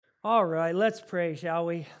All right, let's pray, shall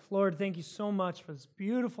we? Lord, thank you so much for this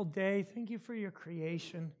beautiful day. Thank you for your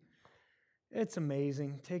creation. It's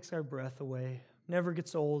amazing. Takes our breath away. Never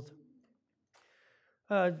gets old.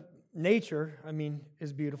 Nature,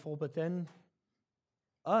 is beautiful, but then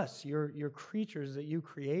us, your creatures that you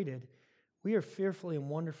created, we are fearfully and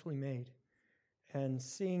wonderfully made. And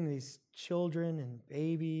seeing these children and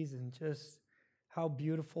babies and just how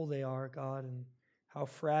beautiful they are, God, and how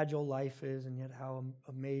fragile life is, and yet how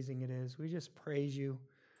amazing it is. We just praise you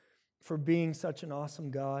for being such an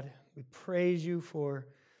awesome God. We praise you for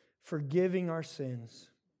forgiving our sins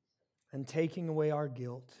and taking away our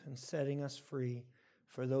guilt and setting us free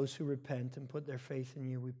for those who repent and put their faith in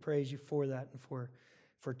you. We praise you for that and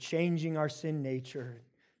for changing our sin nature,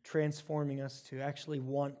 transforming us to actually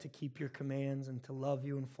want to keep your commands and to love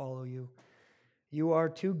you and follow you. You are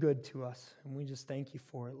too good to us, and we just thank you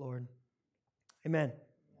for it, Lord. Amen.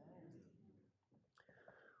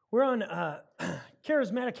 We're on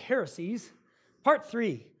Charismatic Heresies, Part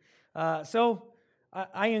 3. So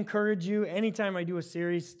I encourage you, anytime I do a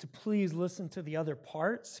series, to please listen to the other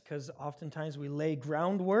parts, because oftentimes we lay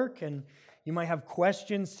groundwork, and you might have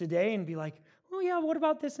questions today and be like, oh yeah, what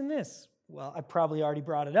about this and this? Well, I probably already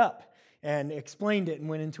brought it up and explained it and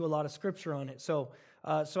went into a lot of scripture on it. So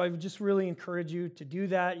I would just really encourage you to do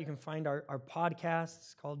that. You can find our podcast.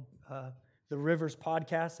 It's called The River's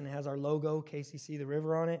Podcast, and it has our logo, KCC The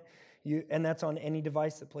River, on it. And that's on any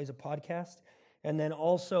device that plays a podcast. And then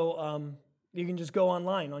also, you can just go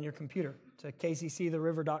online on your computer to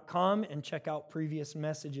kcctheriver.com and check out previous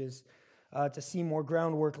messages to see more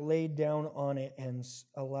groundwork laid down on it and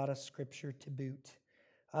a lot of scripture to boot.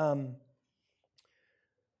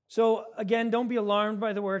 So again, don't be alarmed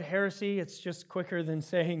by the word heresy. It's just quicker than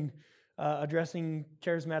saying addressing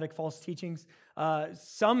charismatic false teachings.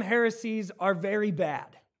 Some heresies are very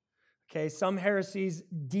bad. Okay, some heresies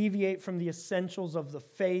deviate from the essentials of the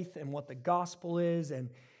faith and what the gospel is, and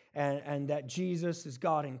that Jesus is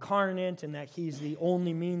God incarnate and that he's the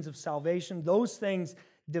only means of salvation. Those things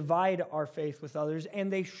divide our faith with others,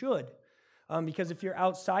 and they should. Because if you're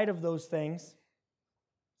outside of those things,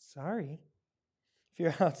 if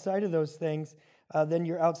you're outside of those things, then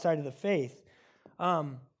you're outside of the faith.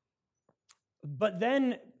 But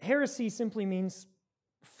then heresy simply means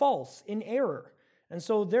false, in error. And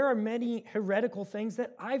so there are many heretical things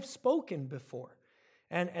that I've spoken before.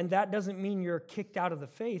 And that doesn't mean you're kicked out of the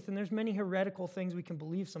faith. And there's many heretical things we can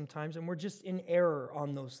believe sometimes, and we're just in error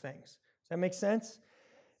on those things. Does that make sense?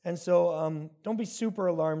 And so don't be super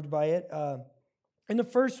alarmed by it. In the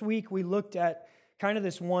first week, we looked at kind of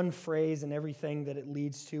this one phrase and everything that it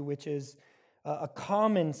leads to, which is a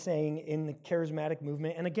common saying in the charismatic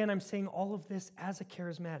movement. And again, I'm saying all of this as a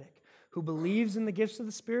charismatic who believes in the gifts of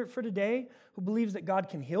the Spirit for today, who believes that God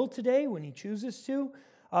can heal today when he chooses to,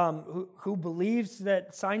 who believes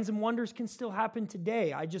that signs and wonders can still happen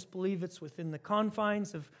today. I just believe it's within the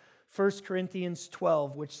confines of 1 Corinthians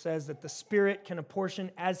 12, which says that the Spirit can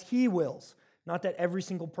apportion as he wills. Not that every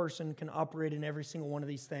single person can operate in every single one of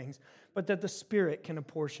these things, but that the Spirit can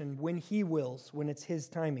apportion when he wills, when it's his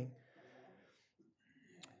timing.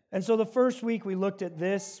 And so the first week we looked at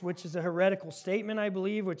this, which is a heretical statement, I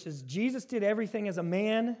believe, which is Jesus did everything as a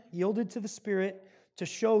man, yielded to the Spirit, to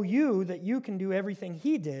show you that you can do everything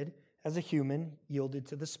he did as a human, yielded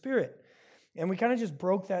to the Spirit. And we kind of just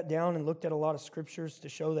broke that down and looked at a lot of scriptures to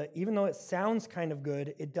show that even though it sounds kind of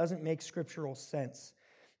good, it doesn't make scriptural sense.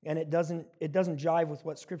 And it doesn't jive with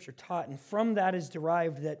what Scripture taught. And from that is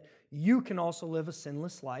derived that you can also live a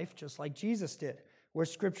sinless life just like Jesus did, where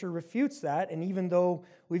Scripture refutes that. And even though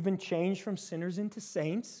we've been changed from sinners into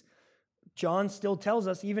saints, John still tells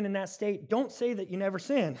us, even in that state, don't say that you never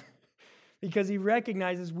sin, because he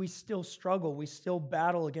recognizes we still struggle, we still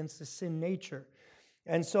battle against the sin nature.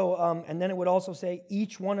 And so, and then it would also say,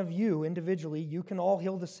 each one of you individually, you can all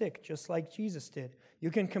heal the sick just like Jesus did. You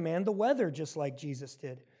can command the weather just like Jesus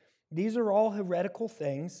did. These are all heretical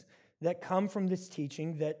things that come from this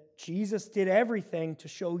teaching that Jesus did everything to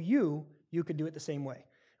show you could do it the same way.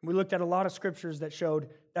 And we looked at a lot of scriptures that showed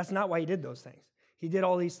that's not why he did those things. He did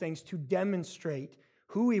all these things to demonstrate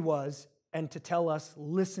who he was and to tell us,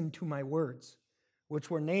 listen to my words, which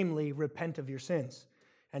were namely, repent of your sins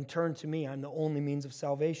and turn to me. I'm the only means of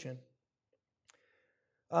salvation.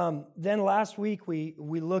 Then last week, we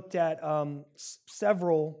looked at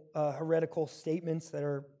several heretical statements that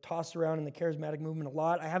are tossed around in the charismatic movement a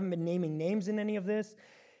lot. I haven't been naming names in any of this,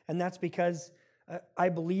 and that's because I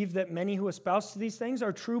believe that many who espouse to these things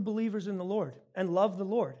are true believers in the Lord and love the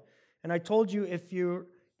Lord. And I told you, if you're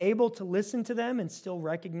able to listen to them and still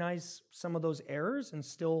recognize some of those errors and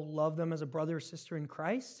still love them as a brother or sister in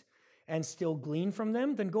Christ, and still glean from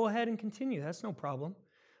them, then go ahead and continue. That's no problem.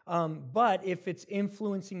 But if it's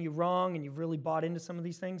influencing you wrong and you've really bought into some of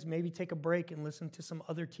these things, maybe take a break and listen to some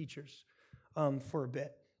other teachers for a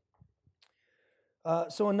bit.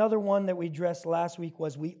 So another one that we addressed last week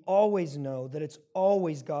was we always know that it's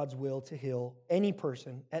always God's will to heal any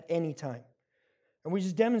person at any time. And we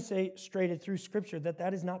just demonstrated through Scripture that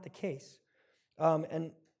that is not the case.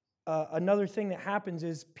 Another thing that happens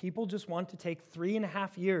is people just want to take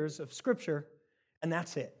 3.5 years of Scripture, and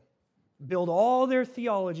that's it. Build all their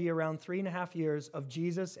theology around 3.5 years of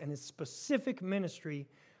Jesus and his specific ministry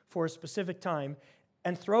for a specific time,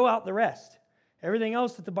 and throw out the rest. Everything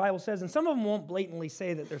else that the Bible says, and some of them won't blatantly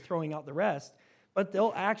say that they're throwing out the rest, but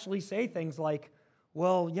they'll actually say things like,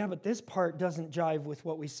 well, yeah, but this part doesn't jive with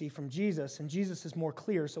what we see from Jesus, and Jesus is more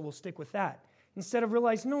clear, so we'll stick with that. Instead of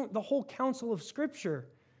realizing, no, the whole counsel of Scripture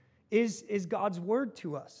is God's word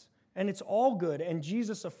to us, and it's all good, and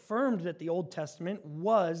Jesus affirmed that the Old Testament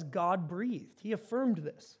was God-breathed. He affirmed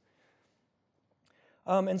this.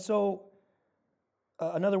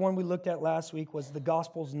 Another one we looked at last week was the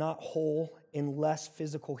gospel's not whole unless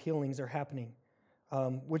physical healings are happening,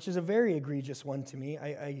 which is a very egregious one to me.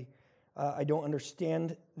 I don't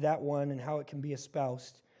understand that one and how it can be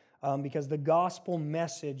espoused, because the gospel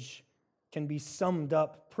message can be summed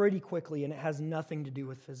up pretty quickly, and it has nothing to do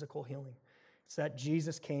with physical healing. It's that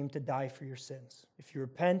Jesus came to die for your sins. If you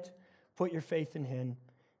repent, put your faith in him,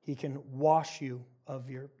 he can wash you of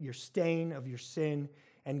your stain, of your sin,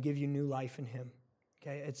 and give you new life in him.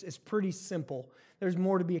 Okay, it's pretty simple. There's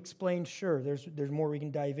more to be explained, sure. There's more we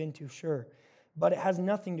can dive into, sure. But it has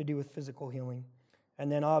nothing to do with physical healing. And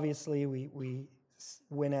then obviously we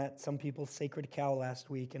went at some people's sacred cow last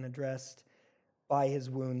week and addressed, by his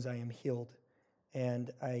wounds I am healed.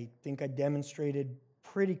 And I think I demonstrated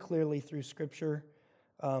pretty clearly through Scripture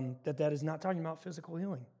that is not talking about physical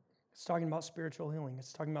healing. It's talking about spiritual healing.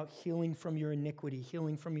 It's talking about healing from your iniquity,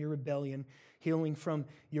 healing from your rebellion, healing from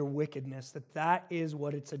your wickedness, that is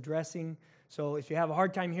what it's addressing. So if you have a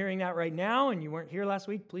hard time hearing that right now and you weren't here last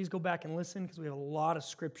week, please go back and listen, because we have a lot of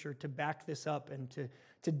Scripture to back this up and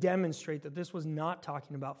to demonstrate that this was not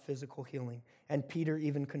talking about physical healing. And Peter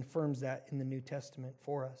even confirms that in the New Testament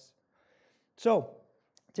for us. So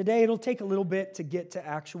today it'll take a little bit to get to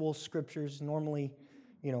actual Scriptures. Normally,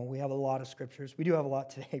 we have a lot of Scriptures. We do have a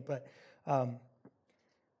lot today, but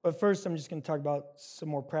first I'm just going to talk about some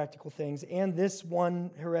more practical things. And this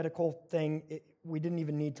one heretical thing, we didn't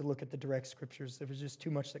even need to look at the direct Scriptures. There was just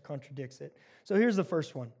too much that contradicts it. So here's the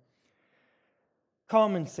first one.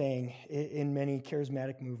 Common saying in many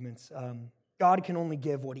charismatic movements, God can only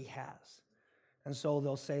give what he has. And so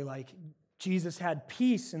they'll say, like, Jesus had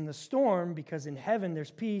peace in the storm because in heaven there's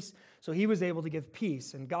peace, so he was able to give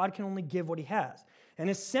peace, and God can only give what he has. And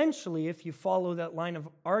essentially, if you follow that line of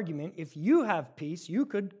argument, if you have peace, you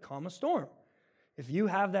could calm a storm. If you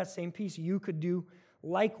have that same peace, you could do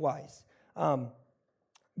likewise.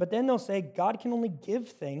 But then they'll say, God can only give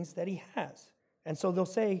things that he has. And so they'll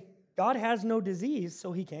say, God has no disease,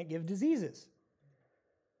 so he can't give diseases.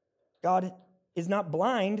 God is not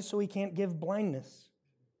blind, so he can't give blindness.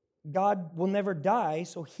 God will never die,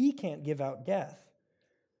 so he can't give out death.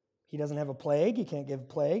 He doesn't have a plague, he can't give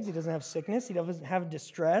plagues. He doesn't have sickness, he doesn't have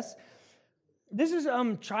distress. This is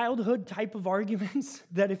childhood type of arguments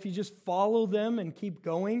that if you just follow them and keep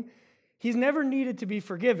going, he's never needed to be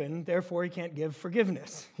forgiven, therefore he can't give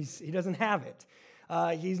forgiveness. He doesn't have it.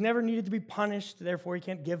 He's never needed to be punished, therefore he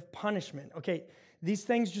can't give punishment. Okay, these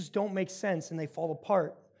things just don't make sense and they fall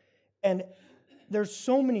apart. And there's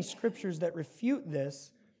so many Scriptures that refute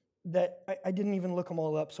this that I didn't even look them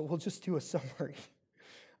all up, so we'll just do a summary.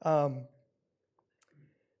 And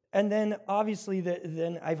then obviously,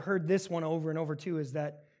 then I've heard this one over and over too, is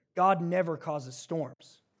that God never causes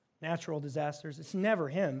storms, natural disasters. It's never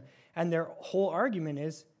him. And their whole argument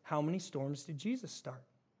is, how many storms did Jesus start?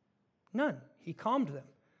 None. He calmed them.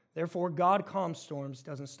 Therefore, God calms storms,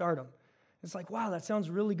 doesn't start them. It's like, wow, that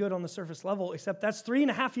sounds really good on the surface level, except that's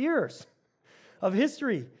 3.5 years of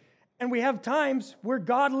history. And we have times where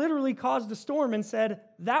God literally caused a storm and said,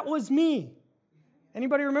 that was me.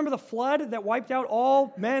 Anybody remember the flood that wiped out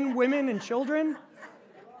all men, women, and children?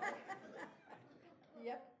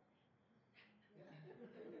 Yep.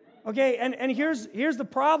 Okay, and here's the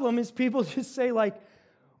problem is people just say like,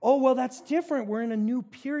 oh, well, that's different. We're in a new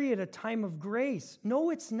period, a time of grace. No,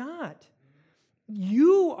 it's not.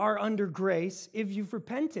 You are under grace if you've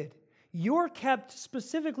repented. You're kept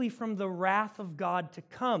specifically from the wrath of God to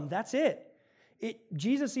come. That's it.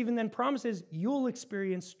 Jesus even then promises you'll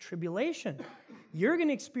experience tribulation. You're going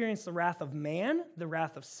to experience the wrath of man, the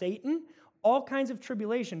wrath of Satan, all kinds of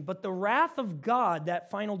tribulation, but the wrath of God, that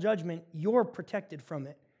final judgment, you're protected from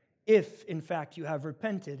it, if, in fact, you have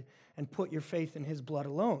repented and put your faith in his blood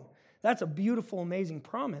alone. That's a beautiful, amazing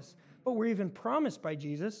promise. But we're even promised by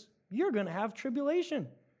Jesus, you're going to have tribulation.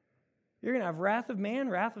 You're going to have wrath of man,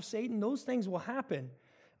 wrath of Satan. Those things will happen.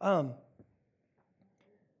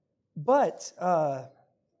 But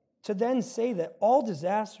to then say that all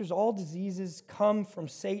disasters, all diseases come from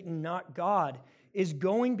Satan, not God, is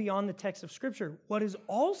going beyond the text of Scripture. What is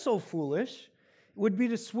also foolish would be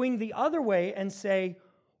to swing the other way and say,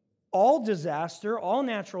 all disaster, all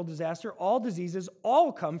natural disaster, all diseases,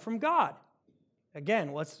 all come from God.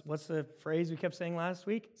 Again, what's the phrase we kept saying last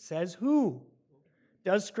week? Says who?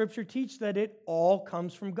 Does Scripture teach that it all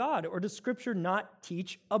comes from God? Or does Scripture not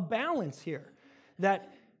teach a balance here?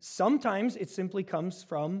 That sometimes it simply comes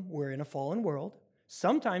from, we're in a fallen world.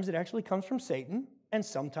 Sometimes it actually comes from Satan. And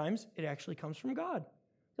sometimes it actually comes from God.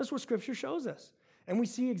 That's what Scripture shows us. And we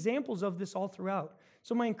see examples of this all throughout.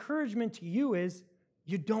 So my encouragement to you is,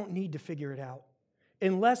 you don't need to figure it out.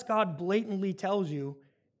 Unless God blatantly tells you,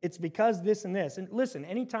 it's because this and this. And listen,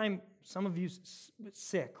 anytime some of you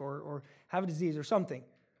sick or have a disease or something,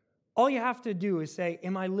 all you have to do is say,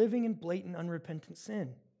 am I living in blatant, unrepentant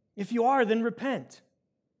sin? If you are, then repent.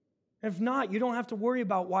 If not, you don't have to worry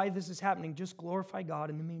about why this is happening. Just glorify God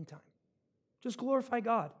in the meantime. Just glorify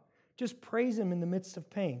God. Just praise him in the midst of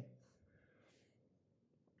pain.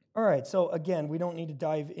 All right, so again, we don't need to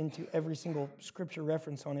dive into every single scripture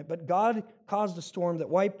reference on it, but God caused a storm that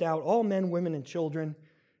wiped out all men, women, and children,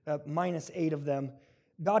 -8 of them.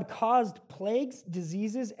 God caused plagues,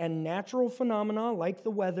 diseases, and natural phenomena like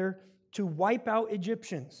the weather to wipe out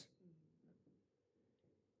Egyptians.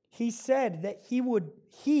 He said that he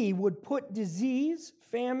would put disease,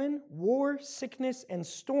 famine, war, sickness, and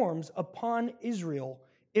storms upon Israel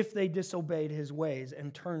if they disobeyed his ways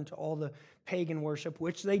and turned to all the pagan worship,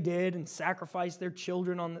 which they did, and sacrificed their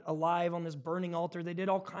children alive on this burning altar. They did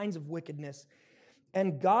all kinds of wickedness.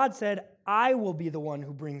 And God said, I will be the one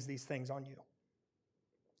who brings these things on you.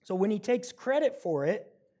 So when he takes credit for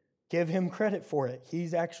it, give him credit for it.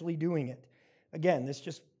 He's actually doing it. Again, this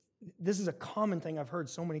is a common thing I've heard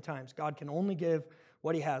so many times. God can only give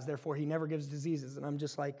what he has, therefore he never gives diseases. And I'm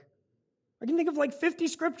just like, I can think of like 50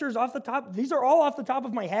 scriptures off the top. These are all off the top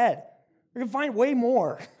of my head. I can find way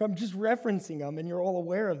more. I'm just referencing them, and you're all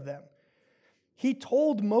aware of them. He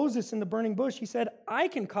told Moses in the burning bush, he said, I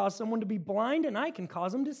can cause someone to be blind, and I can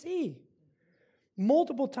cause them to see.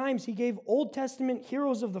 Multiple times he gave Old Testament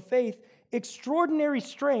heroes of the faith extraordinary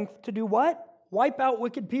strength to do what? Wipe out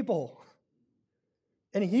wicked people.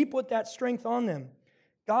 And he put that strength on them.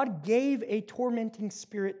 God gave a tormenting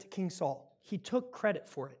spirit to King Saul. He took credit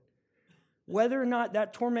for it. Whether or not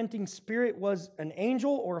that tormenting spirit was an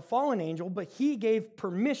angel or a fallen angel, but he gave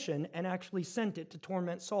permission and actually sent it to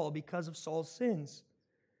torment Saul because of Saul's sins.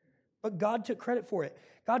 But God took credit for it.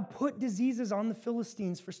 God put diseases on the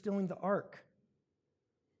Philistines for stealing the ark.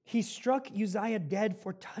 He struck Uzziah dead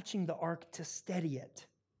for touching the ark to steady it.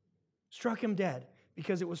 Struck him dead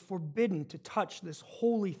because it was forbidden to touch this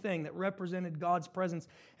holy thing that represented God's presence,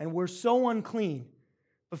 and we're so unclean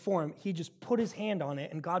before him, he just put his hand on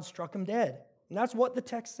it and God struck him dead. And that's what the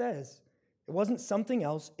text says. It wasn't something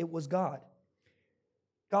else, it was God.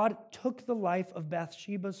 God took the life of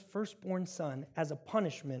Bathsheba's firstborn son as a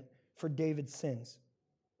punishment for David's sins.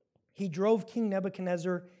 He drove King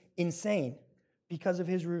Nebuchadnezzar insane because of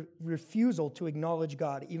his refusal to acknowledge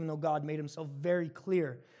God, even though God made himself very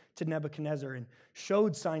clear to Nebuchadnezzar and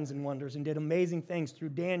showed signs and wonders and did amazing things through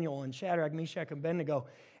Daniel and Shadrach, Meshach, and Abednego.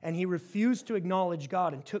 And he refused to acknowledge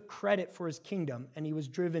God and took credit for his kingdom. And he was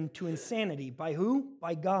driven to insanity. By who?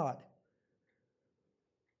 By God.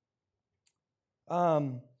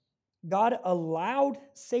 God allowed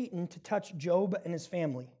Satan to touch Job and his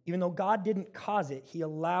family. Even though God didn't cause it, he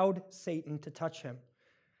allowed Satan to touch him.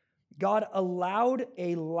 God allowed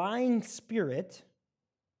a lying spirit,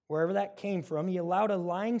 wherever that came from, he allowed a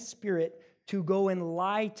lying spirit to go and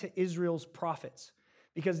lie to Israel's prophets.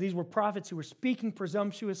 Because these were prophets who were speaking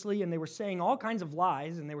presumptuously, and they were saying all kinds of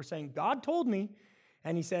lies, and they were saying, God told me.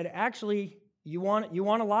 And he said, actually, you want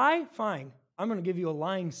to lie? Fine. I'm going to give you a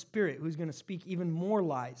lying spirit who's going to speak even more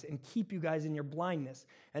lies and keep you guys in your blindness.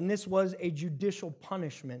 And this was a judicial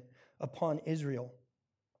punishment upon Israel.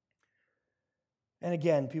 And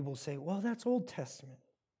again, people say, well, that's Old Testament.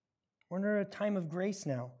 We're in a time of grace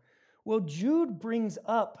now. Well, Jude brings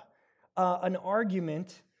up an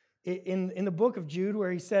argument in the book of Jude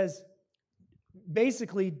where he says,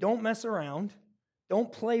 basically, don't mess around,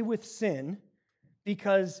 don't play with sin,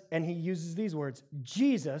 because, and he uses these words,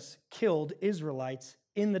 Jesus killed Israelites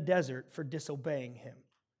in the desert for disobeying him.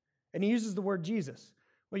 And he uses the word Jesus.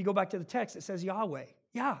 When you go back to the text, it says Yahweh.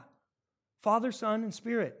 Yeah. Father, Son, and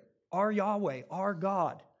Spirit are Yahweh, are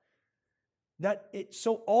God.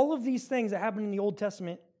 So all of these things that happen in the Old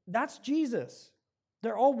Testament, that's Jesus.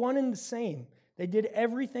 They're all one and the same. They did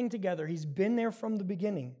everything together. He's been there from the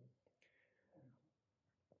beginning.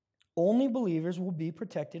 Only believers will be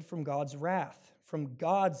protected from God's wrath, from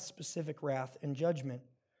God's specific wrath and judgment.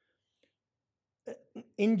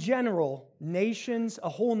 In general, nations, a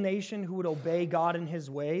whole nation who would obey God in his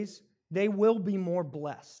ways, they will be more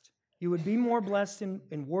blessed. You would be more blessed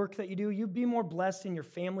in work that you do. You'd be more blessed in your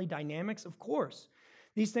family dynamics, of course.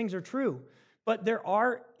 These things are true. But there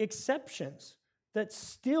are exceptions that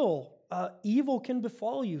still evil can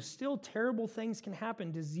befall you. Still terrible things can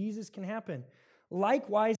happen. Diseases can happen.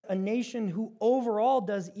 Likewise, a nation who overall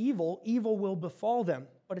does evil, evil will befall them.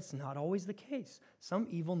 But it's not always the case. Some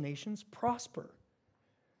evil nations prosper.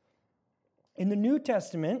 In the New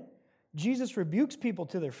Testament, Jesus rebukes people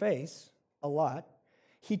to their face a lot.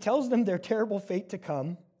 He tells them their terrible fate to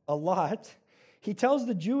come a lot. He tells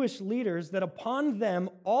the Jewish leaders that upon them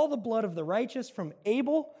all the blood of the righteous from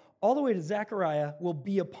Abel all the way to Zechariah will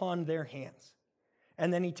be upon their hands.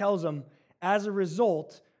 And then he tells them, as a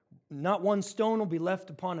result, not one stone will be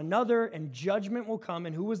left upon another, and judgment will come.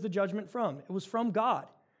 And who was the judgment from? It was from God,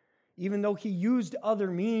 even though he used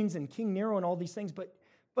other means and King Nero and all these things. But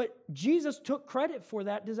Jesus took credit for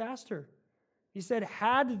that disaster. He said,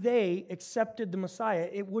 had they accepted the Messiah,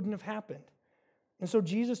 it wouldn't have happened. And so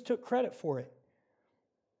Jesus took credit for it.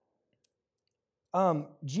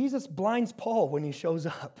 Jesus blinds Paul when he shows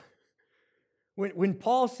up. When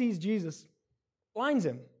Paul sees Jesus, blinds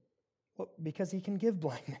him. Well, because he can give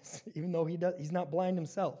blindness, even though he's not blind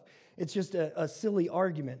himself. It's just a silly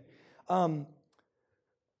argument.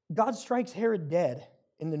 God strikes Herod dead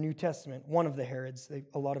in the New Testament. One of the Herods,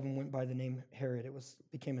 a lot of them went by the name Herod. It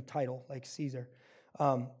became a title like Caesar.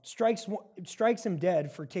 Strikes him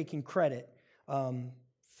dead for taking credit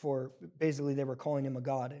for, basically they were calling him a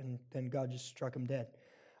god, and then God just struck him dead.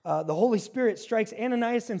 The Holy Spirit strikes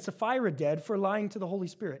Ananias and Sapphira dead for lying to the Holy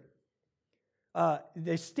Spirit.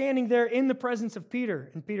 They're standing there in the presence of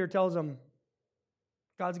Peter, and Peter tells them,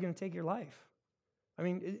 God's going to take your life. I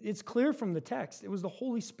mean, it's clear from the text. It was the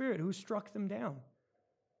Holy Spirit who struck them down.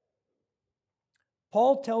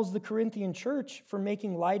 Paul tells the Corinthian church for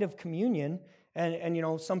making light of communion,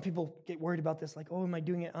 and some people get worried about this, like, oh, am I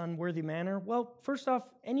doing it in an unworthy manner? Well, first off,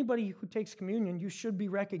 anybody who takes communion, you should be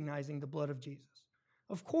recognizing the blood of Jesus.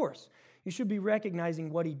 Of course, you should be recognizing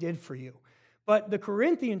what he did for you. But the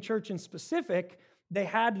Corinthian church in specific, they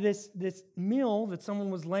had this meal that someone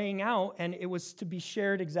was laying out, and it was to be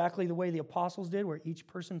shared exactly the way the apostles did, where each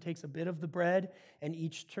person takes a bit of the bread, and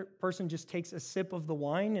each person just takes a sip of the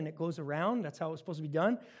wine, and it goes around. That's how it was supposed to be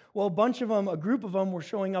done. Well, a group of them were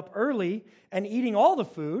showing up early and eating all the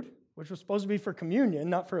food, which was supposed to be for communion,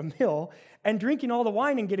 not for a meal, and drinking all the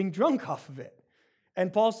wine and getting drunk off of it.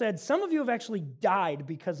 And Paul said, some of you have actually died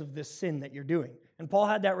because of this sin that you're doing. And Paul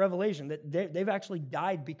had that revelation that they've actually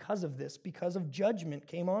died because of this, because of judgment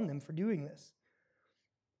came on them for doing this.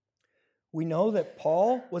 We know that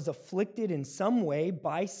Paul was afflicted in some way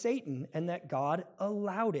by Satan and that God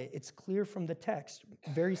allowed it. It's clear from the text,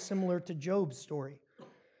 very similar to Job's story.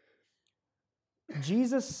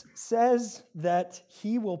 Jesus says that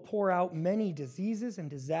he will pour out many diseases and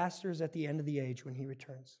disasters at the end of the age when he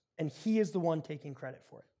returns. And he is the one taking credit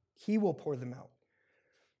for it. He will pour them out.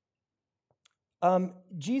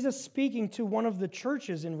 Jesus speaking to one of the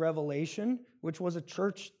churches in Revelation, which was a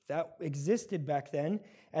church that existed back then,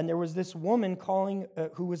 and there was this woman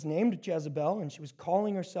who was named Jezebel, and she was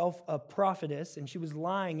calling herself a prophetess, and she was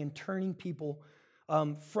lying and turning people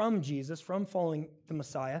from Jesus, from following the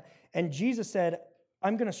Messiah. And Jesus said,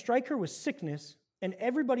 I'm going to strike her with sickness, and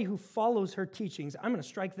everybody who follows her teachings, I'm going to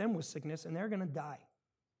strike them with sickness, and they're going to die.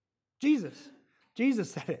 Jesus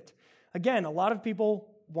said it. Again, a lot of people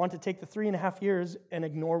want to take the 3.5 years and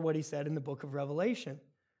ignore what he said in the book of Revelation.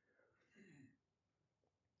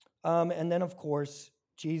 And then, of course,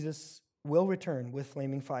 Jesus will return with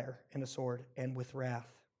flaming fire and a sword and with wrath.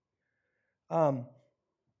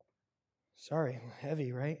 Sorry,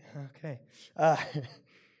 heavy, right? Okay.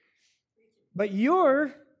 But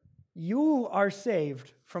you are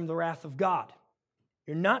saved from the wrath of God.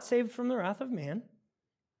 You're not saved from the wrath of man.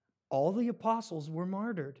 All the apostles were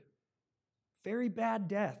martyred. Very bad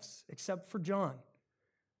deaths, except for John.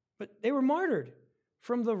 But they were martyred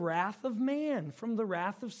from the wrath of man, from the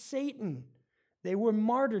wrath of Satan. They were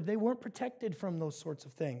martyred. They weren't protected from those sorts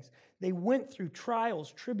of things. They went through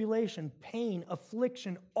trials, tribulation, pain,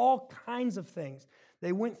 affliction, all kinds of things.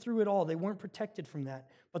 They went through it all. They weren't protected from that.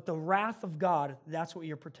 But the wrath of God, that's what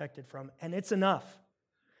you're protected from. And it's enough.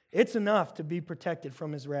 It's enough to be protected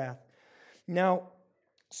from his wrath. Now,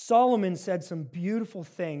 Solomon said some beautiful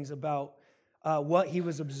things about what he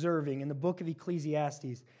was observing in the book of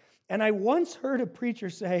Ecclesiastes. And I once heard a preacher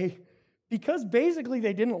say, because basically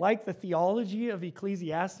they didn't like the theology of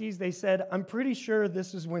Ecclesiastes, they said, I'm pretty sure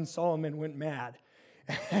this is when Solomon went mad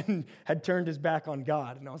and had turned his back on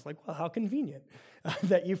God. And I was like, well, how convenient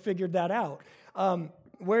that you figured that out.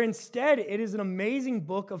 Where instead it is an amazing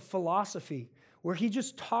book of philosophy where he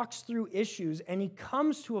just talks through issues and he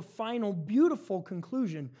comes to a final beautiful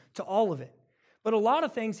conclusion to all of it. But a lot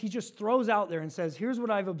of things he just throws out there and says, here's what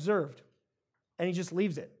I've observed. And he just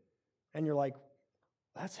leaves it. And you're like,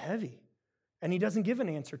 that's heavy. And he doesn't give an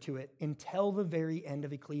answer to it until the very end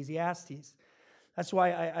of Ecclesiastes. That's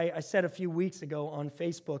why I said a few weeks ago on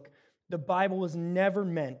Facebook, the Bible was never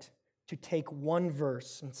meant to take one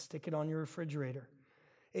verse and stick it on your refrigerator.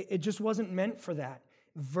 It just wasn't meant for that.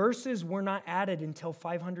 Verses were not added until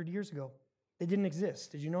 500 years ago. They didn't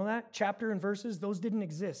exist. Did you know that? Chapter and verses, those didn't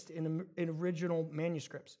exist in original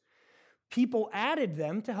manuscripts. People added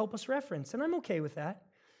them to help us reference, and I'm okay with that.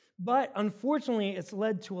 But unfortunately, it's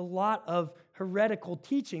led to a lot of heretical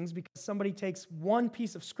teachings because somebody takes one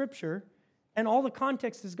piece of scripture and all the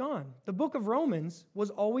context is gone. The book of Romans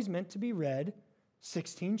was always meant to be read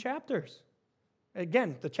 16 chapters.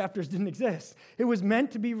 Again, the chapters didn't exist. It was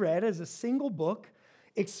meant to be read as a single book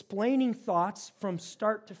explaining thoughts from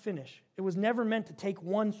start to finish. It was never meant to take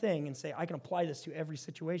one thing and say, I can apply this to every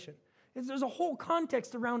situation. There's a whole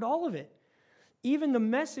context around all of it. Even the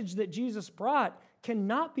message that Jesus brought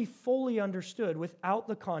cannot be fully understood without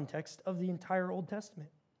the context of the entire Old Testament.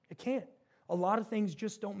 It can't. A lot of things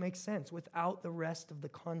just don't make sense without the rest of the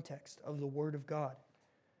context of the Word of God.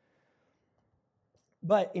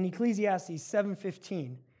 But in Ecclesiastes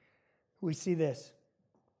 7:15, we see this.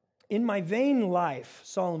 In my vain life,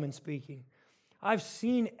 Solomon speaking, I've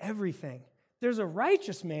seen everything. There's a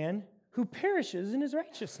righteous man who perishes in his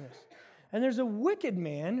righteousness, and there's a wicked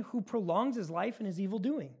man who prolongs his life in his evil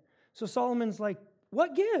doing. So Solomon's like,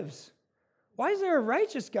 what gives? Why is there a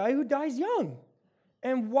righteous guy who dies young?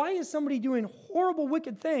 And why is somebody doing horrible,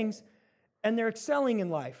 wicked things and they're excelling in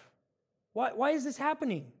life? Why is this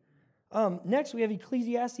happening? Next, we have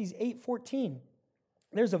Ecclesiastes 8:14.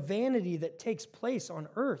 There's a vanity that takes place on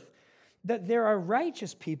earth, that there are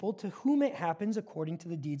righteous people to whom it happens according to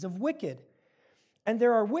the deeds of wicked. And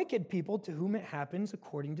there are wicked people to whom it happens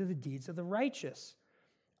according to the deeds of the righteous.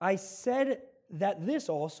 I said that this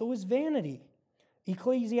also is vanity.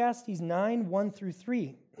 Ecclesiastes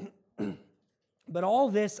 9:1-3. But all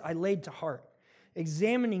this I laid to heart,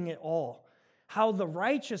 examining it all, how the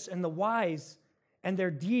righteous and the wise and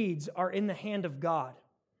their deeds are in the hand of God.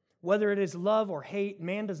 Whether it is love or hate,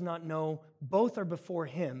 man does not know. Both are before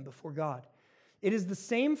him, before God. It is the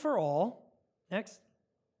same for all. Next.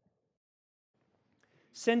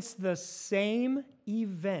 Since the same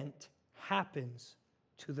event happens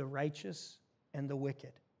to the righteous and the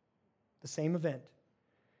wicked. The same event.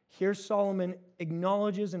 Here Solomon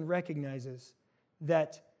acknowledges and recognizes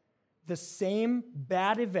that the same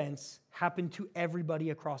bad events happen to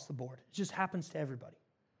everybody across the board. It just happens to everybody.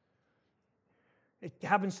 It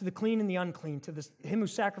happens to the clean and the unclean, to him who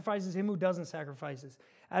sacrifices, him who doesn't sacrifice.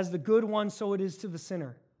 As the good one, so it is to the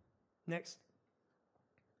sinner. Next.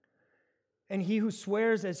 And he who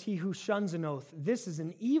swears as he who shuns an oath. This is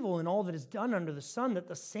an evil in all that is done under the sun, that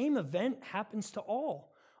the same event happens to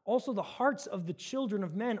all. Also the hearts of the children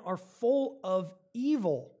of men are full of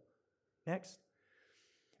evil. Next.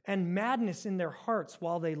 And madness in their hearts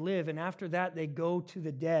while they live, and after that they go to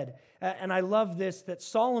the dead. And I love this, that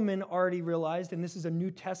Solomon already realized, and this is a New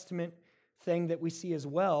Testament thing that we see as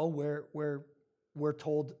well, where we're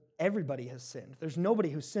told everybody has sinned. There's nobody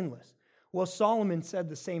who's sinless. Well, Solomon said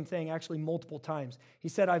the same thing actually multiple times. He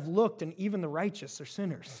said, I've looked, and even the righteous are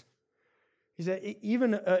sinners. He said,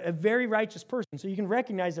 even a very righteous person, so you can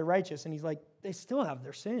recognize they're righteous, and he's like, they still have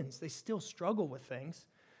their sins. They still struggle with things.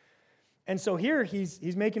 And so here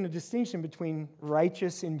he's making a distinction between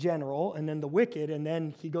righteous in general and then the wicked, and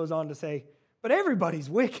then he goes on to say, but everybody's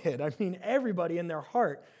wicked. I mean, everybody in their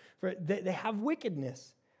heart, they have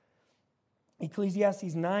wickedness.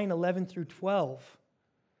 Ecclesiastes 9:11-12.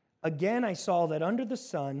 Again, I saw that under the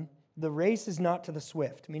sun, the race is not to the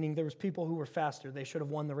swift, meaning there was people who were faster. They should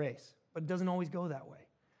have won the race, but it doesn't always go that way.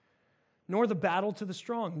 Nor the battle to the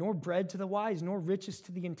strong, nor bread to the wise, nor riches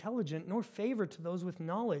to the intelligent, nor favor to those with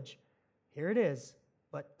knowledge. Here it is,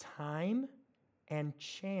 but time and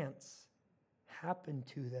chance happen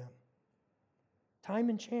to them. Time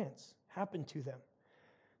and chance happen to them.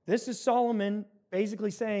 This is Solomon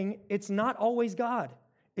basically saying it's not always God.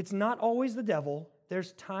 It's not always the devil.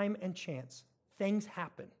 There's time and chance. Things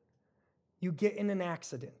happen. You get in an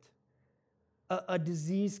accident. A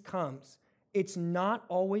disease comes. It's not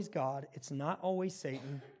always God. It's not always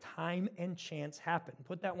Satan. Time and chance happen.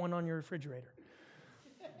 Put that one on your refrigerator.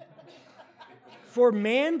 For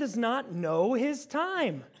man does not know his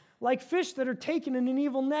time. Like fish that are taken in an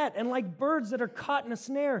evil net, and like birds that are caught in a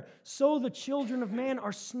snare, so the children of man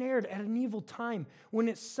are snared at an evil time when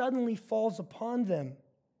it suddenly falls upon them.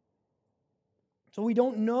 So we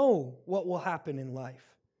don't know what will happen in life.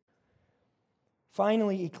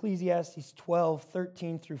 Finally, Ecclesiastes 12,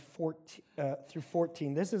 13 through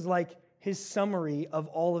 14. This is like his summary of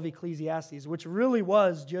all of Ecclesiastes, which really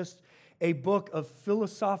was just a book of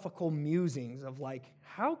philosophical musings of like,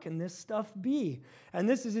 how can this stuff be? And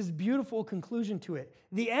this is his beautiful conclusion to it.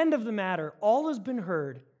 The end of the matter, all has been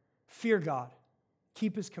heard. Fear God.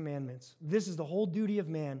 Keep his commandments. This is the whole duty of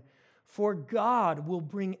man. For God will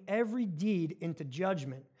bring every deed into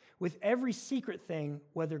judgment with every secret thing,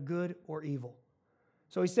 whether good or evil.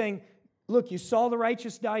 So he's saying, look, you saw the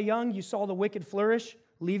righteous die young. You saw the wicked flourish.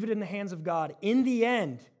 Leave it in the hands of God. In the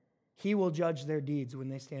end, he will judge their deeds when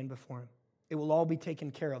they stand before him. It will all be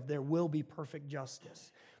taken care of. There will be perfect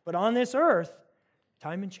justice. But on this earth,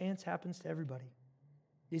 time and chance happens to everybody.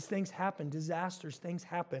 These things happen. Disasters, things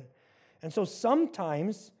happen. And so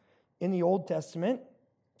sometimes in the Old Testament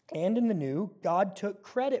and in the New, God took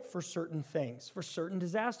credit for certain things, for certain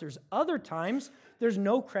disasters. Other times, there's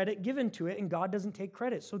no credit given to it, and God doesn't take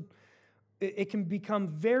credit. So it can become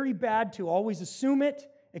very bad to always assume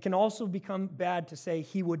it. It can also become bad to say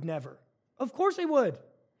he would never. Of course he would.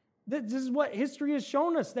 This is what history has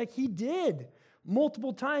shown us, that he did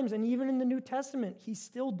multiple times, and even in the New Testament, he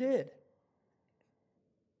still did.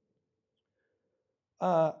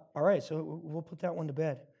 All right, so we'll put that one to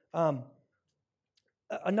bed.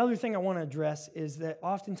 Another thing I want to address is that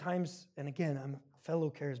oftentimes, and again, I'm a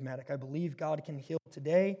fellow charismatic, I believe God can heal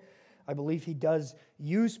today. I believe he does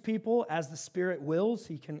use people as the Spirit wills.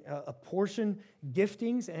 He can apportion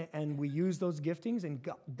giftings, and we use those giftings, and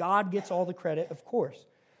God gets all the credit, of course.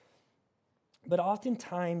 But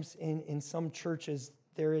oftentimes in some churches,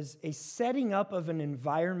 there is a setting up of an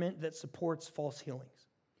environment that supports false healings.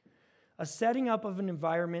 A setting up of an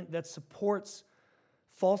environment that supports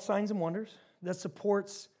false signs and wonders, that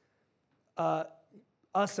supports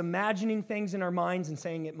us imagining things in our minds and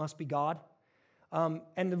saying it must be God.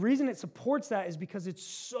 And the reason it supports that is because it's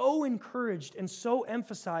so encouraged and so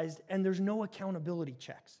emphasized, and there's no accountability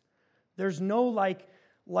checks. There's no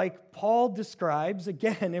like Paul describes,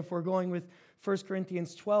 again, if we're going with 1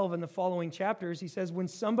 Corinthians 12 and the following chapters, he says, when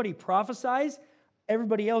somebody prophesies,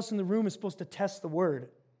 everybody else in the room is supposed to test the word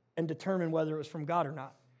and determine whether it was from God or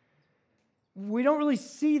not. We don't really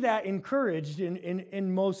see that encouraged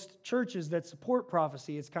in most churches that support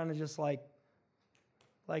prophecy. It's kind of just like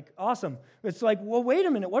awesome. It's like, well, wait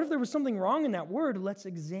a minute. What if there was something wrong in that word? Let's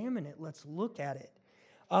examine it. Let's look at it.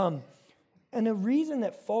 And the reason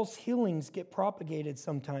that false healings get propagated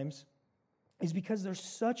sometimes is because there's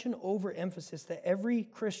such an overemphasis that every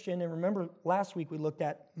Christian, and remember last week we looked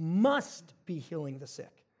at, must be healing the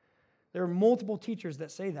sick. There are multiple teachers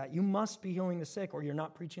that say that. You must be healing the sick, or you're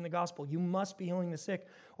not preaching the gospel. You must be healing the sick,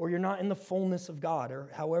 or you're not in the fullness of God,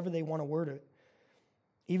 or however they want to word it,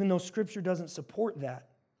 even though Scripture doesn't support that.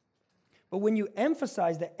 But when you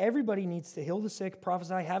emphasize that everybody needs to heal the sick,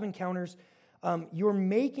 prophesy, have encounters, you're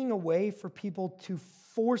making a way for people to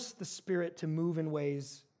force the Spirit to move in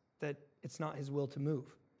ways that it's not his will to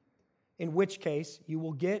move. In which case, you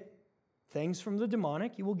will get things from the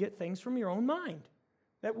demonic, you will get things from your own mind.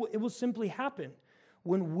 It will simply happen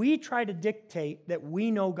when we try to dictate that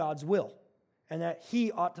we know God's will and that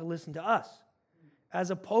he ought to listen to us,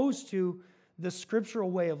 as opposed to the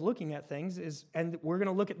scriptural way of looking at things is, and we're going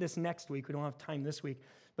to look at this next week. We don't have time this week.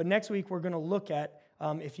 But next week, we're going to look at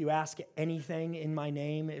if you ask anything in my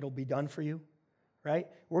name, it'll be done for you, right?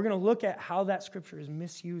 We're going to look at how that scripture is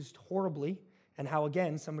misused horribly and how,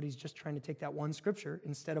 again, somebody's just trying to take that one scripture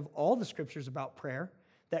instead of all the scriptures about prayer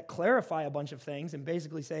that clarify a bunch of things and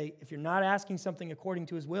basically say, if you're not asking something according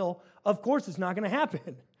to his will, of course it's not going to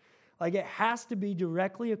happen. Like, it has to be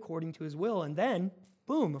directly according to his will, and then,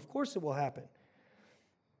 boom, of course it will happen.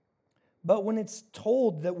 But when it's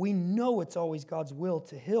told that we know it's always God's will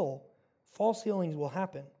to heal, false healings will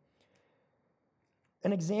happen.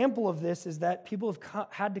 An example of this is that people have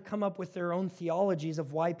had to come up with their own theologies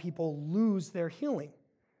of why people lose their healing.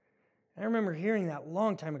 I remember hearing that a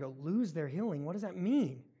long time ago. Lose their healing? What does that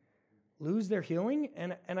mean? Lose their healing?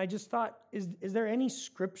 And I just thought, is there any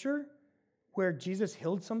scripture where Jesus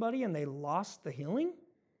healed somebody and they lost the healing?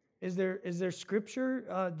 Is there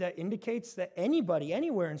scripture that indicates that anybody,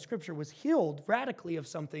 anywhere in scripture was healed radically of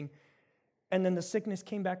something and then the sickness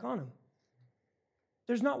came back on him?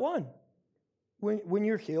 There's not one. When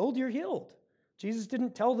you're healed, you're healed. Jesus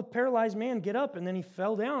didn't tell the paralyzed man, get up, and then he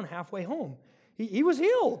fell down halfway home. He was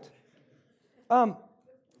healed.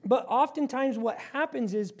 But oftentimes what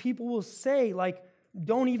happens is people will say, like,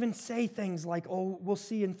 don't even say things like, oh, we'll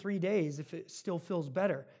see in 3 days if it still feels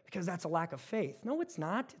better, because that's a lack of faith. No, it's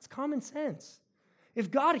not. It's common sense. If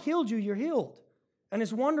God healed you, you're healed. And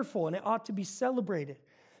it's wonderful, and it ought to be celebrated.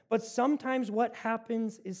 But sometimes what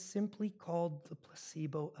happens is simply called the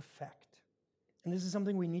placebo effect. And this is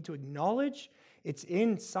something we need to acknowledge. It's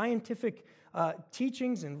in scientific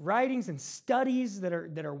teachings and writings and studies that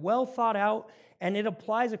are well thought out, and it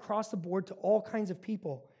applies across the board to all kinds of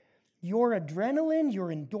people. Your adrenaline, your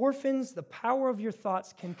endorphins, the power of your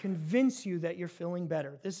thoughts can convince you that you're feeling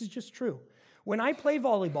better. This is just true. When I play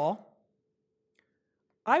volleyball,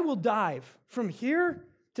 I will dive from here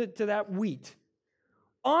to that wheat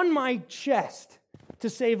on my chest to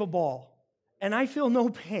save a ball, and I feel no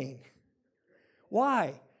pain.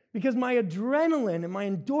 Why? Because my adrenaline and my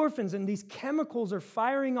endorphins and these chemicals are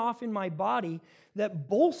firing off in my body that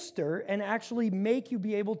bolster and actually make you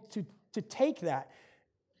be able to take that.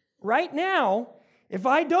 Right now, if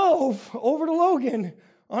I dove over to Logan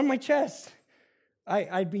on my chest,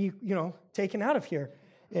 I'd be, taken out of here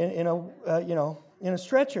in a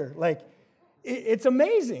stretcher. Like, it's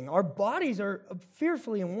amazing. Our bodies are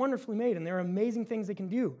fearfully and wonderfully made, and there are amazing things they can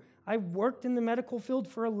do. I worked in the medical field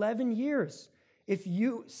for 11 years. If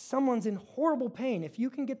someone's in horrible pain, if you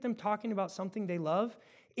can get them talking about something they love,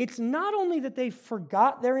 it's not only that they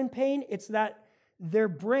forgot they're in pain, it's that their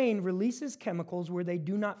brain releases chemicals where they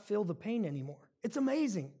do not feel the pain anymore. It's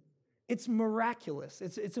amazing. It's miraculous.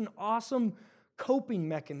 It's an awesome coping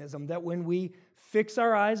mechanism that when we fix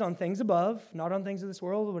our eyes on things above, not on things of this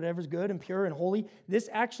world, whatever's good and pure and holy, this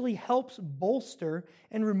actually helps bolster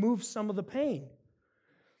and remove some of the pain.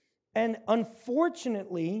 And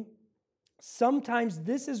unfortunately, sometimes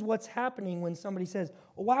this is what's happening when somebody says,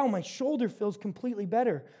 oh, wow, my shoulder feels completely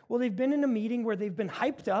better. Well, they've been in a meeting where they've been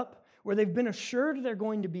hyped up, where they've been assured they're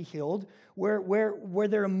going to be healed, where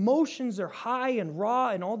their emotions are high and raw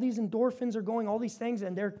and all these endorphins are going, all these things,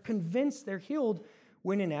 and they're convinced they're healed,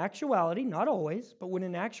 when in actuality, not always, but when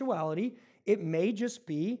in actuality, it may just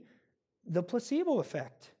be the placebo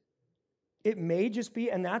effect. It may just be,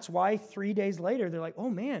 and that's why 3 days later, they're like, oh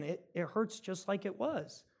man, it hurts just like it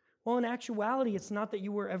was. Well, in actuality, it's not that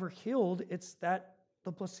you were ever healed, it's that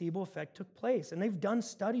the placebo effect took place. And they've done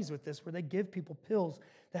studies with this where they give people pills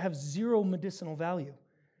that have zero medicinal value.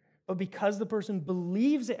 But because the person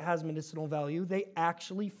believes it has medicinal value, they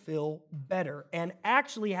actually feel better and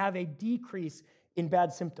actually have a decrease in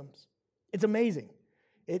bad symptoms. It's amazing.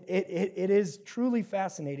 It is truly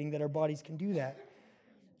fascinating that our bodies can do that.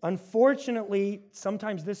 Unfortunately,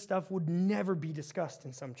 sometimes this stuff would never be discussed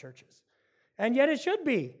in some churches. And yet it should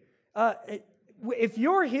be. If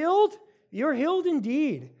you're healed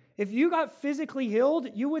indeed. If you got physically healed,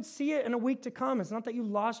 you would see it in a week to come. It's not that you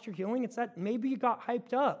lost your healing, it's that maybe you got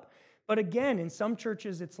hyped up. But again, in some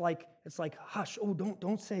churches, it's like, hush, oh,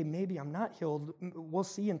 don't say maybe I'm not healed. We'll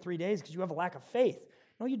see in 3 days because you have a lack of faith.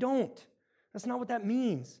 No, you don't. That's not what that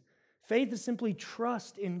means. Faith is simply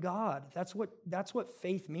trust in God. That's what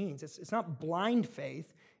faith means. It's not blind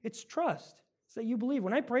faith. It's trust. It's that you believe.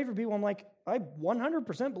 When I pray for people, I'm like, I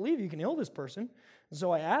 100% believe you can heal this person. And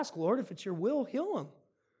so I ask, Lord, if it's your will, heal him.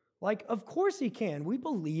 Like, of course he can. We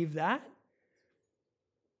believe that.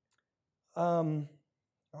 All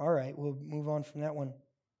right, we'll move on from that one.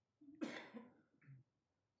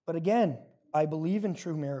 But again, I believe in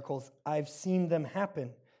true miracles. I've seen them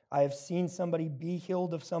happen. I have seen somebody be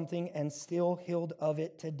healed of something and still healed of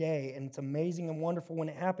it today. And it's amazing and wonderful when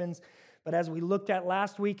it happens. But as we looked at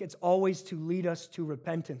last week, it's always to lead us to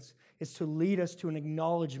repentance. It's to lead us to an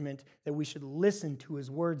acknowledgement that we should listen to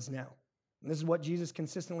his words now. And this is what Jesus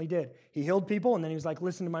consistently did. He healed people, and then he was like,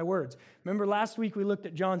 listen to my words. Remember last week we looked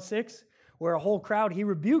at John 6, where a whole crowd, he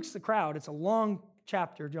rebukes the crowd. It's a long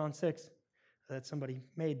chapter, John 6. That somebody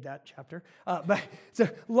made that chapter. But it's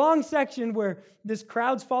a long section where this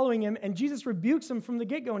crowd's following him, and Jesus rebukes them from the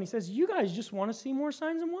get-go, and he says, you guys just want to see more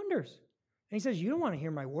signs and wonders. And he says, you don't want to hear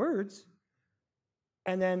my words.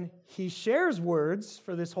 And then he shares words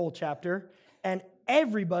for this whole chapter, and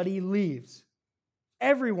everybody leaves.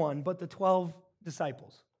 Everyone but the 12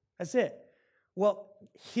 disciples. That's it. Well,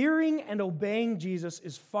 hearing and obeying Jesus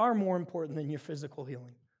is far more important than your physical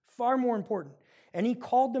healing. Far more important. And he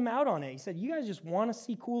called them out on it. He said, you guys just want to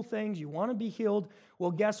see cool things. You want to be healed.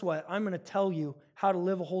 Well, guess what? I'm going to tell you how to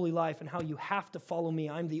live a holy life and how you have to follow me.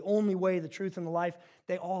 I'm the only way, the truth, and the life.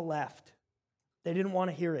 They all left. They didn't want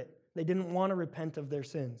to hear it. They didn't want to repent of their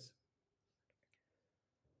sins.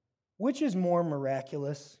 Which is more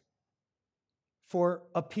miraculous, for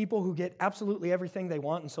a people who get absolutely everything they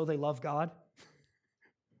want and so they love God?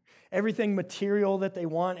 Everything material that they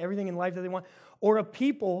want, everything in life that they want, or a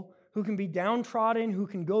people who can be downtrodden, who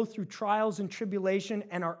can go through trials and tribulation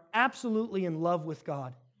and are absolutely in love with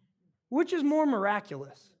God? Which is more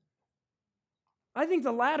miraculous? I think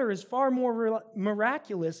the latter is far more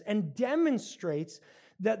miraculous and demonstrates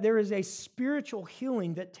that there is a spiritual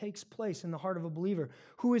healing that takes place in the heart of a believer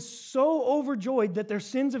who is so overjoyed that their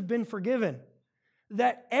sins have been forgiven,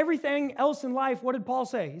 that everything else in life, what did Paul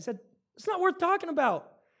say? He said, it's not worth talking about.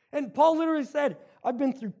 And Paul literally said, I've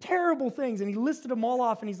been through terrible things. And he listed them all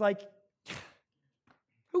off. And he's like,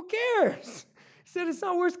 who cares? He said, it's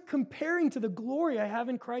not worth comparing to the glory I have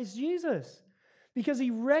in Christ Jesus. Because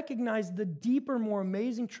he recognized the deeper, more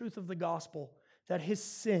amazing truth of the gospel, that his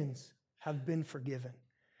sins have been forgiven.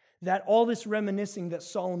 That all this reminiscing that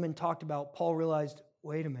Solomon talked about, Paul realized,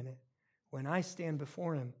 wait a minute, when I stand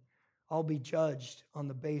before him, I'll be judged on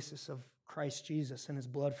the basis of Christ Jesus and his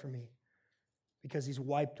blood for me, because he's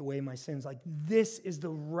wiped away my sins. Like, this is the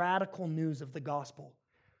radical news of the gospel,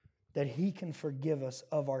 that he can forgive us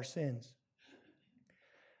of our sins.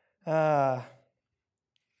 Tuck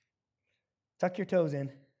your toes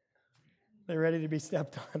in. They're ready to be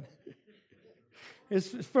stepped on. It's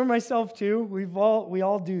for myself too. We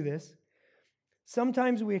all do this.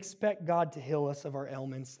 Sometimes we expect God to heal us of our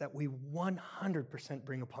ailments that we 100%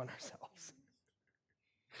 bring upon ourselves.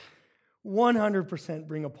 100%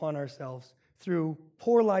 bring upon ourselves through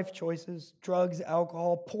poor life choices, drugs,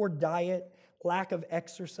 alcohol, poor diet, lack of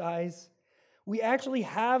exercise. We actually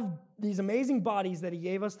have these amazing bodies that he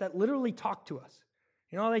gave us that literally talk to us.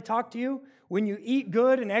 You know how they talk to you? When you eat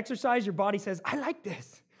good and exercise, your body says, I like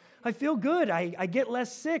this. I feel good. I get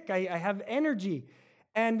less sick. I have energy.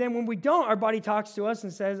 And then when we don't, our body talks to us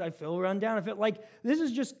and says, I feel run down. I feel like this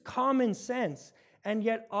is just common sense. And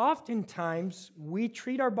yet oftentimes we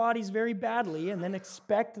treat our bodies very badly and then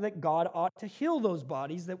expect that God ought to heal those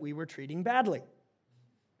bodies that we were treating badly.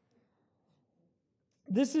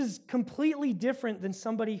 This is completely different than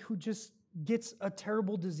somebody who just gets a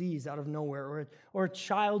terrible disease out of nowhere, or a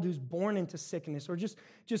child who's born into sickness, or just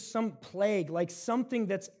some plague, like something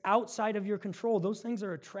that's outside of your control. Those things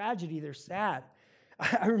are a tragedy. They're sad.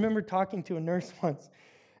 I remember talking to a nurse once,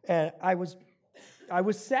 and I was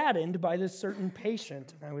saddened by this certain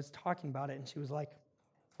patient, and I was talking about it, and she was like,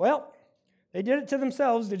 well, they did it to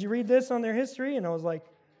themselves. Did you read this on their history? And I was like,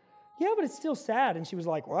 yeah, but it's still sad. And she was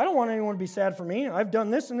like, well, I don't want anyone to be sad for me. I've done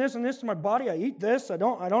this and this and this to my body. I eat this. I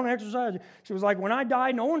don't exercise. She was like, when I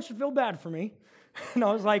die, no one should feel bad for me. And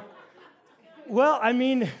I was like, well, I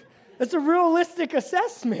mean, it's a realistic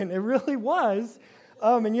assessment. It really was.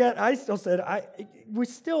 And yet I still said, we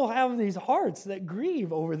still have these hearts that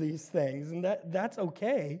grieve over these things, and that's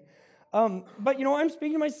okay. But, I'm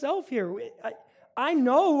speaking to myself here. I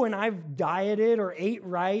know when I've dieted or ate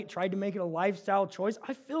right, tried to make it a lifestyle choice,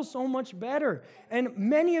 I feel so much better. And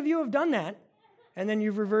many of you have done that, and then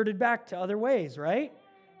you've reverted back to other ways, right?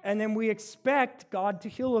 And then we expect God to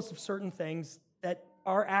heal us of certain things that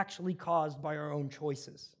are actually caused by our own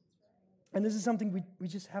choices. And this is something we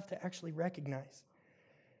just have to actually recognize.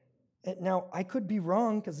 Now, I could be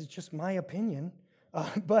wrong because it's just my opinion,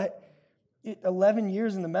 but 11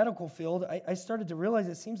 years in the medical field, I started to realize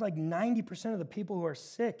it seems like 90% of the people who are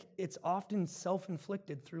sick, it's often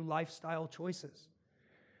self-inflicted through lifestyle choices.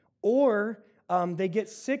 Or they get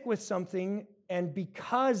sick with something, and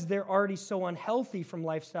because they're already so unhealthy from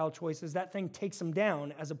lifestyle choices, that thing takes them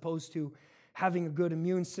down as opposed to having a good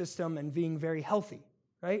immune system and being very healthy,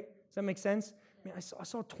 right? Does that make sense? I mean, I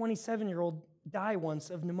saw a 27-year-old die once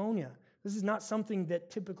of pneumonia. This is not something that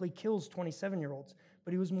typically kills 27-year-olds.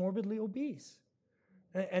 But he was morbidly obese,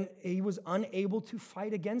 and he was unable to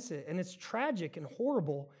fight against it. And it's tragic and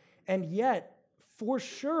horrible, and yet, for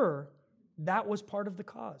sure, that was part of the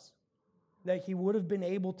cause, that he would have been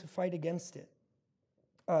able to fight against it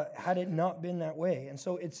had it not been that way. And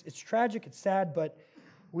so it's tragic, it's sad, but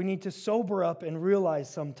we need to sober up and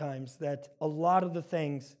realize sometimes that a lot of the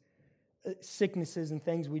things, sicknesses and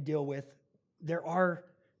things we deal with, there are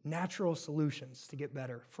natural solutions to get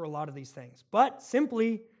better for a lot of these things. But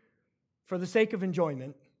simply, for the sake of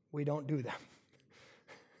enjoyment, we don't do them.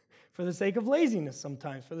 For the sake of laziness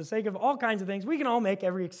sometimes, for the sake of all kinds of things, we can all make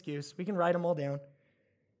every excuse. We can write them all down,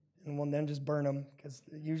 and we'll then just burn them, because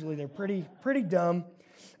usually they're pretty dumb.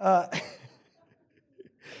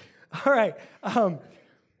 All right.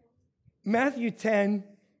 Matthew 10.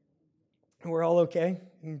 We're all okay?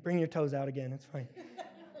 You can bring your toes out again. It's fine.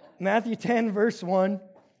 Matthew 10, verse 1,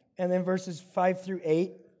 and then verses 5 through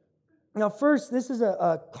 8. Now, first, this is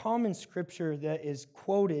a common scripture that is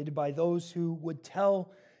quoted by those who would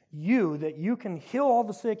tell you that you can heal all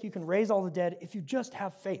the sick, you can raise all the dead, if you just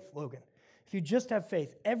have faith, Logan. If you just have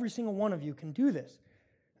faith, every single one of you can do this.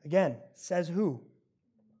 Again, says who?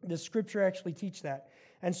 The scripture actually teach that.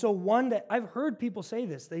 And so one that I've heard people say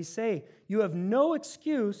this, they say, you have no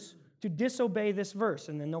excuse to disobey this verse.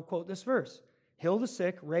 And then they'll quote this verse. Heal the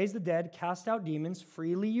sick, raise the dead, cast out demons,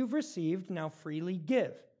 freely you've received, now freely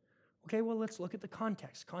give. Okay, well, let's look at the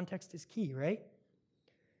context. Context is key, right?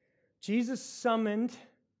 Jesus summoned,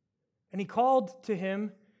 and he called to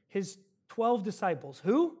him his 12 disciples.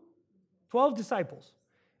 Who? 12 disciples.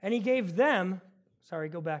 And he gave them, sorry,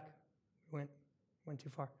 go back. Went too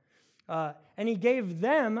far. And he gave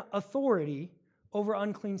them authority over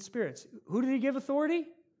unclean spirits. Who did he give authority?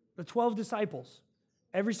 The 12 disciples.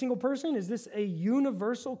 Every single person? Is this a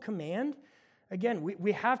universal command? Again,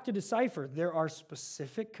 we have to decipher. There are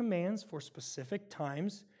specific commands for specific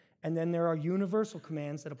times, and then there are universal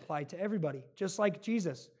commands that apply to everybody. Just like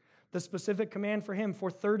Jesus. The specific command for him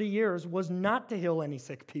for 30 years was not to heal any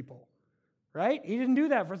sick people. Right? He didn't do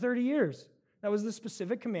that for 30 years. That was the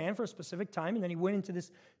specific command for a specific time, and then he went into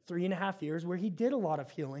this 3.5 years where he did a lot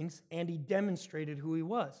of healings, and he demonstrated who he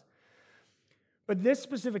was. But this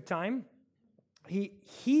specific time,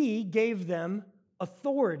 he gave them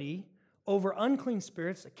authority over unclean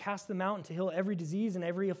spirits to cast them out and to heal every disease and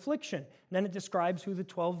every affliction. And then it describes who the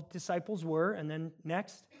 12 disciples were, and then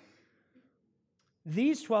next.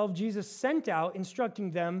 These 12 Jesus sent out,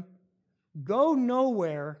 instructing them, go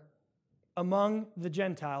nowhere among the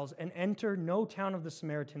Gentiles and enter no town of the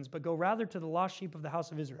Samaritans, but go rather to the lost sheep of the house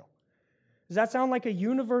of Israel. Does that sound like a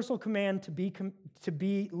universal command to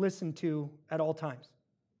be listened to at all times?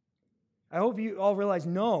 I hope you all realize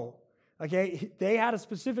no. Okay, they had a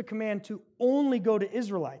specific command to only go to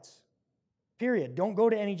Israelites. Period. Don't go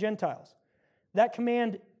to any Gentiles. That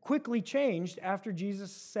command quickly changed after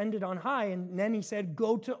Jesus ascended on high, and then he said,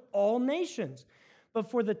 go to all nations. But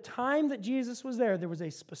for the time that Jesus was there was a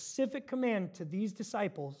specific command to these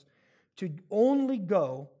disciples to only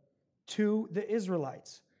go to the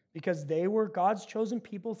Israelites because they were God's chosen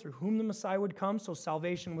people through whom the Messiah would come, so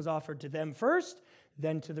salvation was offered to them first,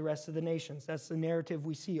 then to the rest of the nations. That's the narrative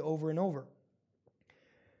we see over and over.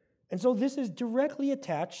 And so this is directly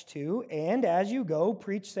attached to, and as you go,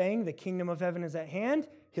 preach saying, the kingdom of heaven is at hand,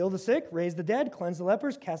 heal the sick, raise the dead, cleanse the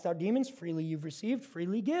lepers, cast out demons, freely you've received,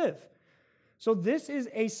 freely give. So this is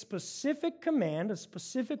a specific command, a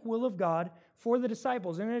specific will of God for the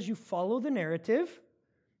disciples. And as you follow the narrative,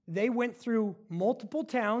 they went through multiple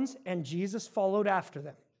towns and Jesus followed after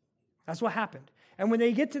them. That's what happened. And when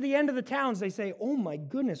they get to the end of the towns, they say, oh my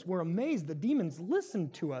goodness, we're amazed. The demons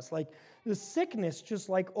listened to us. Like the sickness just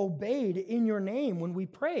like obeyed in your name when we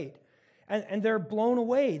prayed. And they're blown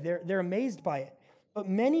away. They're amazed by it. But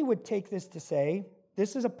many would take this to say,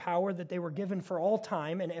 this is a power that they were given for all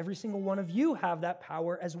time, and every single one of you have that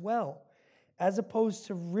power as well, as opposed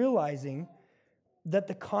to realizing that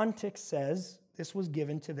the context says this was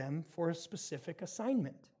given to them for a specific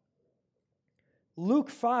assignment. Luke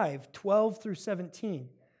 5, 12 through 17.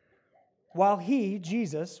 While he,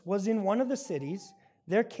 Jesus, was in one of the cities,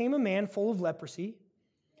 there came a man full of leprosy,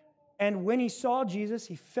 and when he saw Jesus,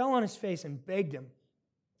 he fell on his face and begged him,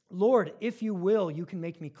 Lord, if you will, you can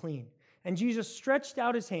make me clean. And Jesus stretched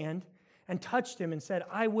out his hand and touched him and said,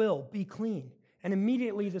 I will, be clean. And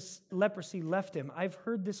immediately the leprosy left him. I've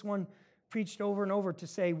heard this one preached over and over to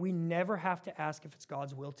say we never have to ask if it's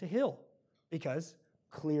God's will to heal, because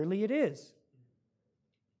clearly it is.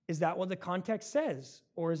 Is that what the context says?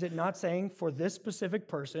 Or is it not saying for this specific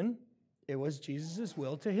person, it was Jesus'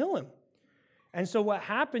 will to heal him? And so what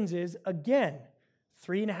happens is, again,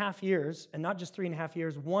 3.5 years, and not just 3.5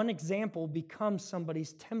 years, one example becomes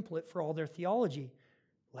somebody's template for all their theology.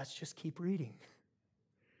 Let's just keep reading.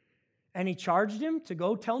 And he charged him to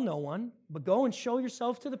go tell no one, but go and show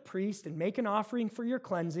yourself to the priest and make an offering for your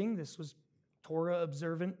cleansing. This was Torah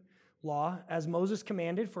observant law, as Moses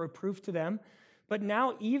commanded, for a proof to them. But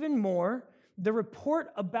now even more, the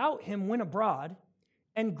report about him went abroad,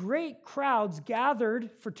 and great crowds gathered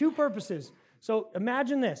for two purposes. So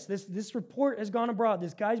imagine this report has gone abroad.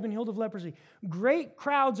 This guy's been healed of leprosy. Great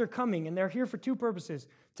crowds are coming, and they're here for two purposes: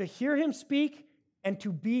 to hear him speak and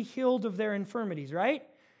to be healed of their infirmities, right?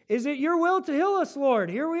 Is it your will to heal us,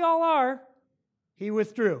 Lord? Here we all are. He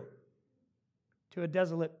withdrew to a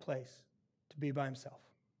desolate place to be by himself.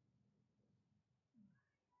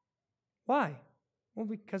 Why? Well,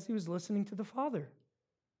 because he was listening to the Father.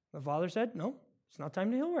 The Father said, no, it's not time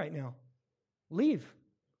to heal right now. Leave.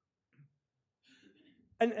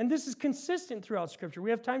 And this is consistent throughout Scripture. We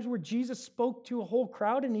have times where Jesus spoke to a whole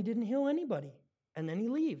crowd and he didn't heal anybody. And then he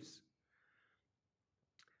leaves.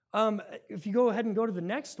 If you go ahead and go to the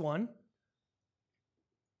next one,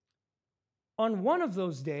 on one of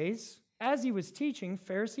those days, as he was teaching,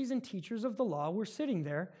 Pharisees and teachers of the law were sitting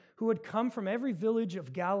there who had come from every village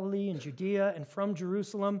of Galilee and Judea and from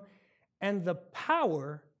Jerusalem, and the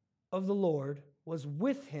power of the Lord was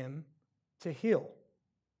with him to heal.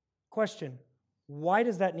 Question, why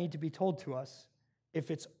does that need to be told to us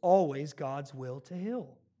if it's always God's will to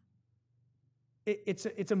heal?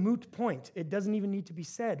 It's a moot point. It doesn't even need to be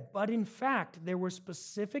said. But in fact, there were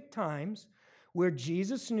specific times where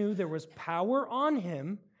Jesus knew there was power on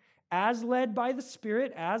him, as led by the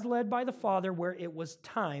Spirit, as led by the Father, where it was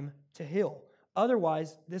time to heal.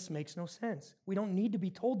 Otherwise, this makes no sense. We don't need to be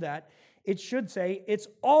told that. It should say it's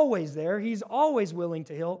always there. He's always willing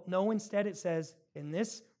to heal. No, instead it says in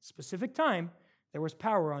this specific time, there was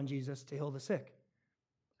power on Jesus to heal the sick.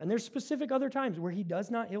 And there's specific other times where he does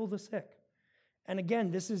not heal the sick. And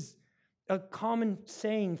again, this is a common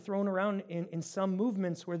saying thrown around in some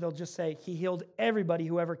movements where they'll just say, he healed everybody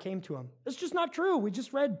who ever came to him. That's just not true. We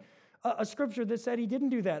just read a scripture that said he didn't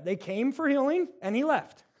do that. They came for healing, and he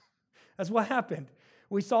left. That's what happened.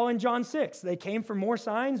 We saw in John 6, they came for more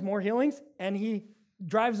signs, more healings, and he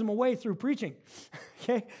drives them away through preaching.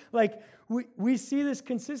 Okay? Like, we see this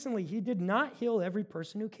consistently. He did not heal every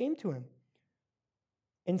person who came to him.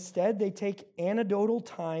 Instead, they take anecdotal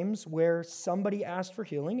times where somebody asked for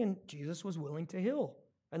healing and Jesus was willing to heal.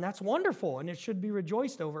 And that's wonderful, and it should be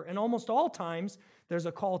rejoiced over. And almost all times, there's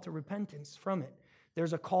a call to repentance from it.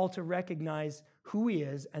 There's a call to recognize who he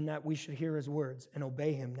is and that we should hear his words and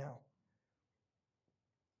obey him now.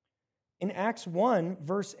 In Acts 1,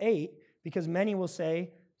 verse 8, because many will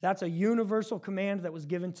say that's a universal command that was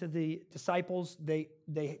given to the disciples. They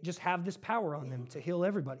just have this power on them to heal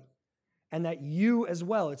everybody. And that you as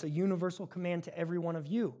well, it's a universal command to every one of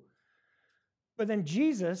you. But then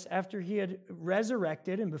Jesus, after he had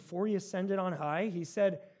resurrected and before he ascended on high, he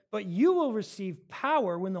said, but you will receive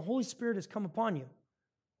power when the Holy Spirit has come upon you.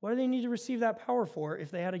 What do they need to receive that power for if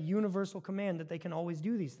they had a universal command that they can always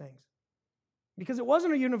do these things? Because it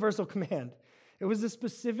wasn't a universal command. It was a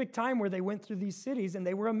specific time where they went through these cities and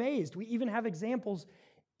they were amazed. We even have examples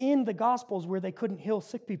in the Gospels where they couldn't heal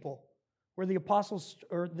sick people, where the apostles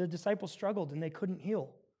or the disciples struggled and they couldn't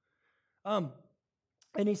heal. And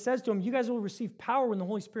he says to them, you guys will receive power when the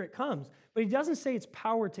Holy Spirit comes. But he doesn't say it's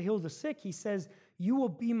power to heal the sick. He says, you will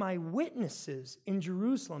be my witnesses in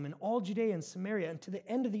Jerusalem and all Judea and Samaria and to the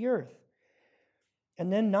end of the earth.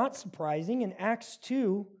 And then, not surprising, in Acts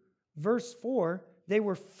 2, verse 4, they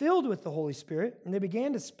were filled with the Holy Spirit and they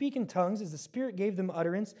began to speak in tongues as the Spirit gave them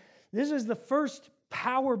utterance. This is the first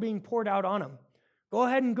power being poured out on them. Go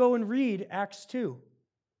ahead and go and read Acts 2.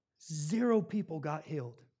 0 people got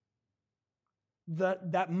healed.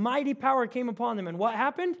 That mighty power came upon them. And what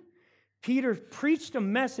happened? Peter preached a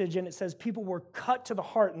message, and it says people were cut to the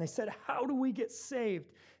heart. And they said, how do we get saved?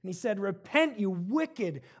 And he said, repent, you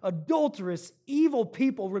wicked, adulterous, evil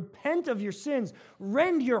people. Repent of your sins.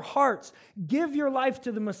 Rend your hearts. Give your life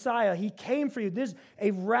to the Messiah. He came for you. This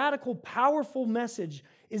a radical, powerful message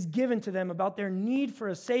is given to them about their need for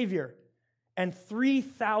a Savior. And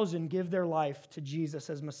 3,000 give their life to Jesus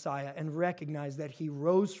as Messiah and recognize that he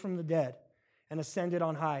rose from the dead and ascended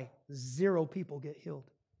on high. 0 people get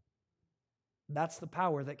healed. That's the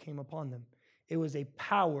power that came upon them. It was a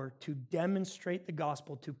power to demonstrate the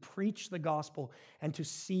gospel, to preach the gospel, and to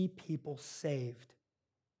see people saved.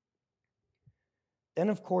 Then,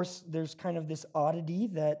 of course, there's kind of this oddity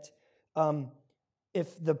that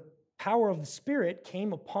if the power of the Spirit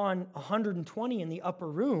came upon 120 in the upper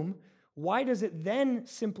room, why does it then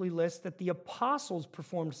simply list that the apostles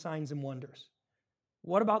performed signs and wonders?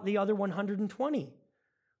 What about the other 120?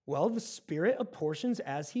 Well, the Spirit apportions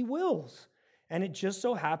as he wills. And it just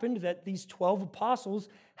so happened that these 12 apostles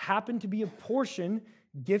happened to be apportioned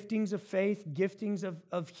giftings of faith, giftings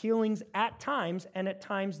of healings at times, and at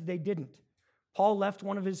times they didn't. Paul left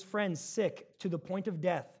one of his friends sick to the point of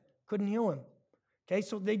death, couldn't heal him. Okay,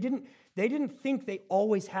 so they didn't think they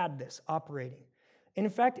always had this operating. And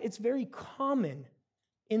in fact, it's very common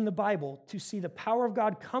in the Bible to see the power of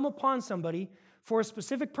God come upon somebody for a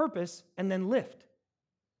specific purpose and then lift.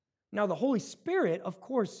 Now, the Holy Spirit, of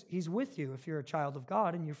course, he's with you if you're a child of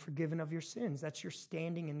God and you're forgiven of your sins. That's your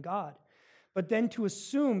standing in God. But then to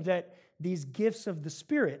assume that these gifts of the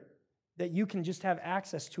Spirit, that you can just have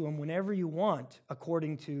access to them whenever you want,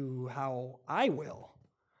 according to how I will,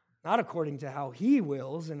 Not according to how he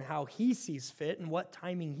wills and how he sees fit and what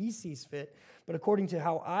timing he sees fit, but according to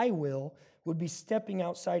how I will, would be stepping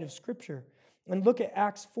outside of Scripture. And look at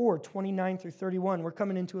Acts 4, 29 through 31. We're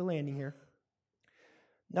coming into a landing here.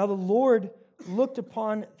 Now the Lord looked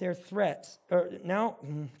upon their threats.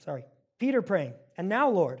 Peter praying. And now,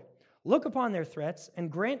 Lord, look upon their threats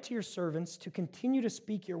and grant to your servants to continue to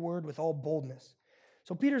speak your word with all boldness.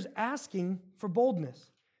 So Peter's asking for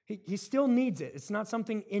boldness. He still needs it. It's not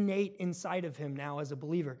something innate inside of him now as a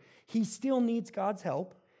believer. He still needs God's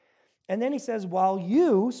help. And then he says, while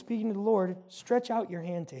you, speaking to the Lord, stretch out your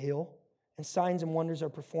hand to heal, and signs and wonders are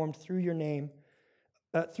performed through your name,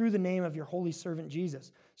 through the name of your holy servant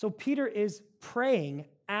Jesus. So Peter is praying,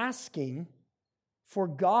 asking for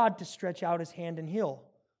God to stretch out his hand and heal.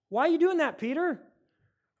 Why are you doing that, Peter?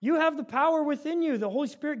 You have the power within you. The Holy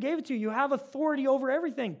Spirit gave it to you. You have authority over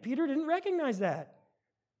everything. Peter didn't recognize that.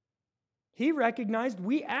 He recognized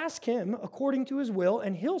we ask him according to his will,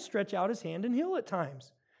 and he'll stretch out his hand and heal at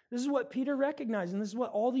times. This is what Peter recognized, and this is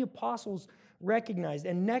what all the apostles recognized.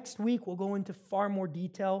 And next week, we'll go into far more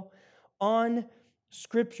detail on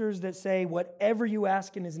scriptures that say, whatever you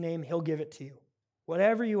ask in his name, he'll give it to you.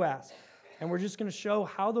 Whatever you ask. And we're just going to show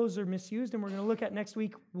how those are misused, and we're going to look at next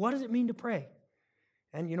week, what does it mean to pray?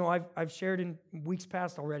 And, I've shared in weeks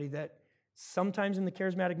past already that sometimes in the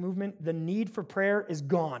charismatic movement, the need for prayer is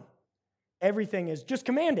gone. Everything is just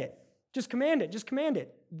command it. Just command it. Just command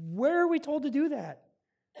it. Where are we told to do that?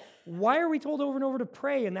 Why are we told over and over to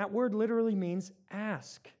pray? And that word literally means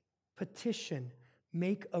ask, petition,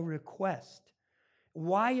 make a request.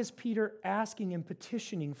 Why is Peter asking and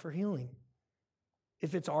petitioning for healing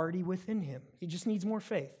if it's already within him? He just needs more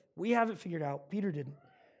faith. We have it figured out. Peter didn't.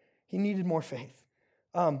 He needed more faith.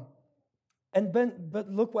 But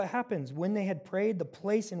look what happens. When they had prayed, the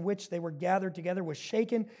place in which they were gathered together was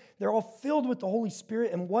shaken. They're all filled with the Holy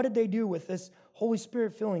Spirit. And what did they do with this Holy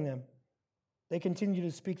Spirit filling them? They continued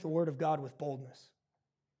to speak the word of God with boldness.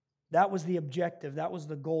 That was the objective. That was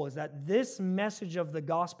the goal, is that this message of the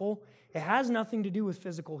gospel, it has nothing to do with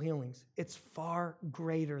physical healings. It's far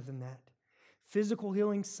greater than that. Physical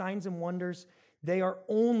healings, signs and wonders, they are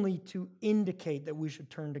only to indicate that we should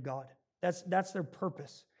turn to God. That's their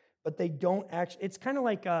purpose. But they don't actually, it's kind of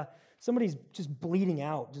like somebody's just bleeding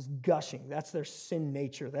out, just gushing. That's their sin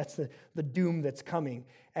nature. That's the doom that's coming.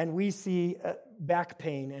 And we see back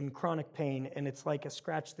pain and chronic pain, and it's like a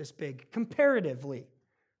scratch this big, comparatively.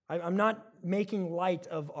 I'm not making light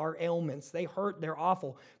of our ailments. They hurt, they're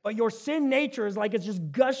awful. But your sin nature is like it's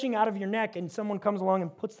just gushing out of your neck, and someone comes along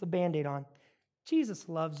and puts the Band-Aid on. Jesus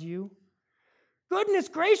loves you. Goodness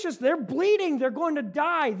gracious, they're bleeding. They're going to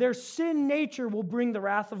die. Their sin nature will bring the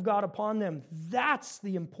wrath of God upon them. That's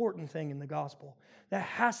the important thing in the gospel. That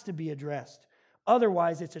has to be addressed.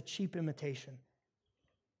 Otherwise, it's a cheap imitation.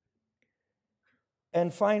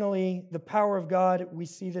 And finally, the power of God, we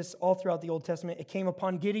see this all throughout the Old Testament. It came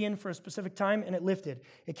upon Gideon for a specific time, and it lifted.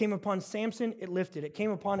 It came upon Samson, it lifted. It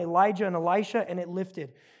came upon Elijah and Elisha, and it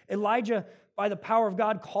lifted. Elijah, by the power of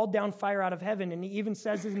God, called down fire out of heaven, and he even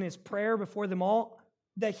says in his prayer before them all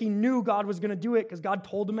that he knew God was going to do it because God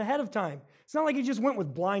told him ahead of time. It's not like he just went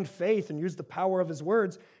with blind faith and used the power of his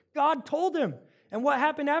words. God told him. And what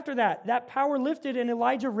happened after that? That power lifted, and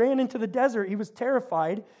Elijah ran into the desert. He was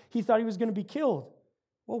terrified. He thought he was going to be killed.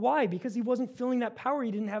 Well, why? Because he wasn't feeling that power.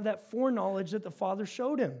 He didn't have that foreknowledge that the Father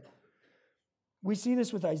showed him. We see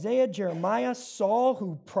this with Isaiah, Jeremiah, Saul,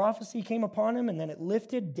 who prophecy came upon him, and then it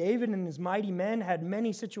lifted. David and his mighty men had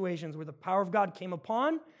many situations where the power of God came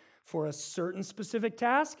upon for a certain specific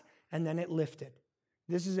task, and then it lifted.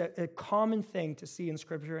 This is a common thing to see in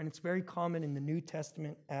Scripture, and it's very common in the New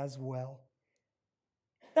Testament as well.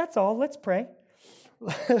 That's all. Let's pray.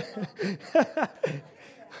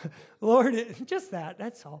 Lord, just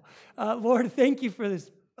that's all. Lord, thank you for this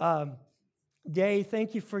day.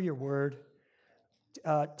 Thank you for your word.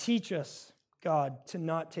 Teach us, God, to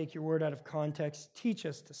not take your word out of context. Teach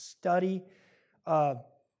us to study.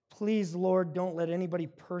 Please, Lord, don't let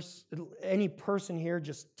any person here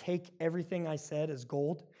just take everything I said as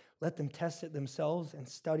gold. Let them test it themselves and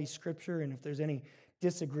study Scripture. And if there's any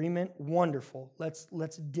disagreement, wonderful.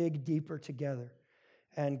 Let's dig deeper together.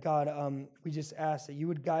 And God, we just ask that you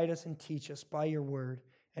would guide us and teach us by your word.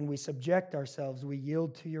 And we subject ourselves, we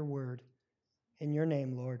yield to your word. In your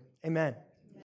name, Lord. Amen.